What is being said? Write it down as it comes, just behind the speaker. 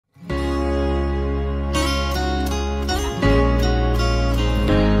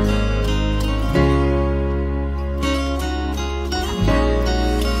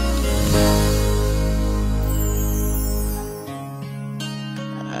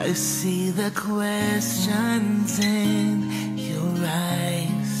I see the questions in your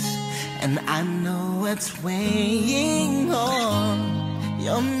eyes, and I know what's weighing on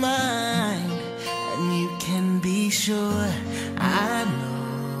your mind. And you can be sure I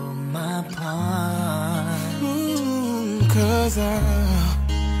know my part. 'Cause I'll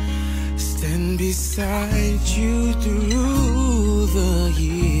stand beside you through the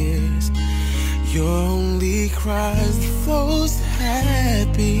years. Your only cries, those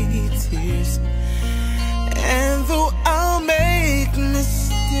happy tears. And though I'll make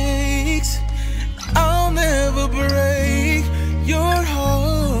mistakes, I'll never break your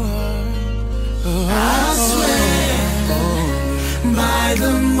heart. I swear by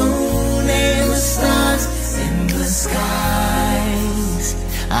the moon and the stars in the skies,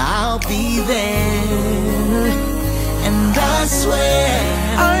 I'll be there. And I swear,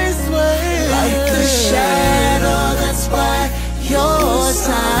 like the shadow that's by your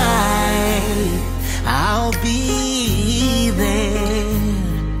side, I'll be there.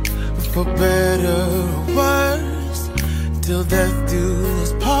 For better or worse, till death do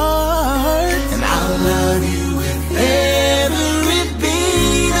us part. And I'll love you with every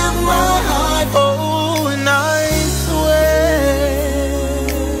beat of my heart. Oh, and I swear,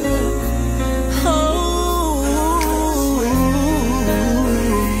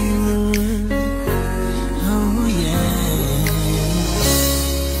 oh yeah.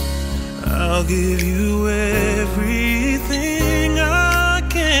 I'll give you everything I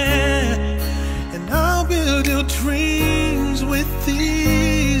can, and I'll build your dreams with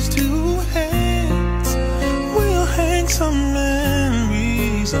these two hands. We'll hang some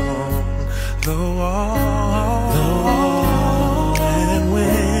memories on the wall. And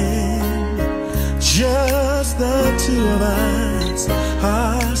when just the two of us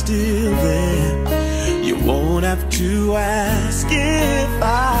are still there, you won't have to ask if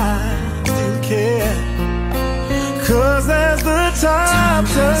I still care. 'Cause as the time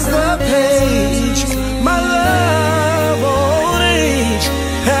turns the page, my love won't age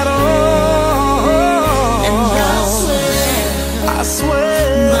at all. And I swear,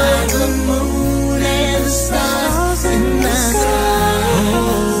 by the moon and the stars in the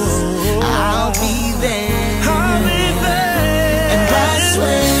skies, I'll be there. And I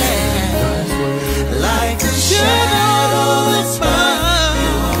swear, like a shadow that's by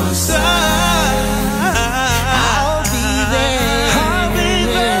your side, I'll be there.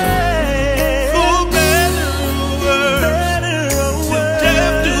 For better or worse, till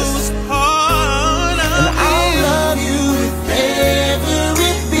death do us part. And I'll love you with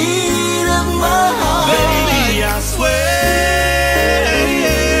every beat of my heart. Baby, I swear,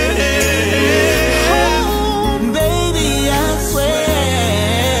 Oh, baby, I swear.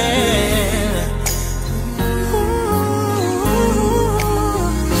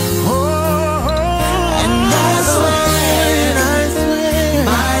 And I swear,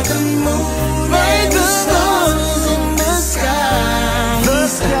 by the moon and the stars in the sky,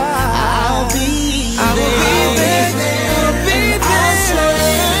 I'll be there. I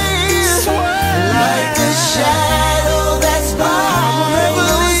swear, like a shadow that's by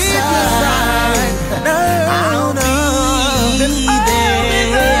your side, I'll be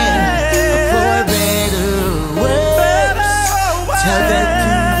there. For better or worse, till death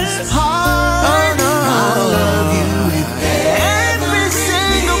do us part. I'll love you with every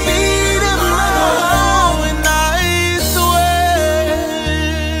single beat of my heart. And I swear,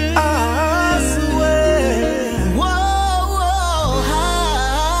 Whoa, whoa,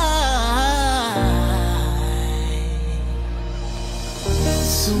 I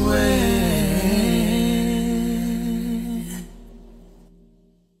swear.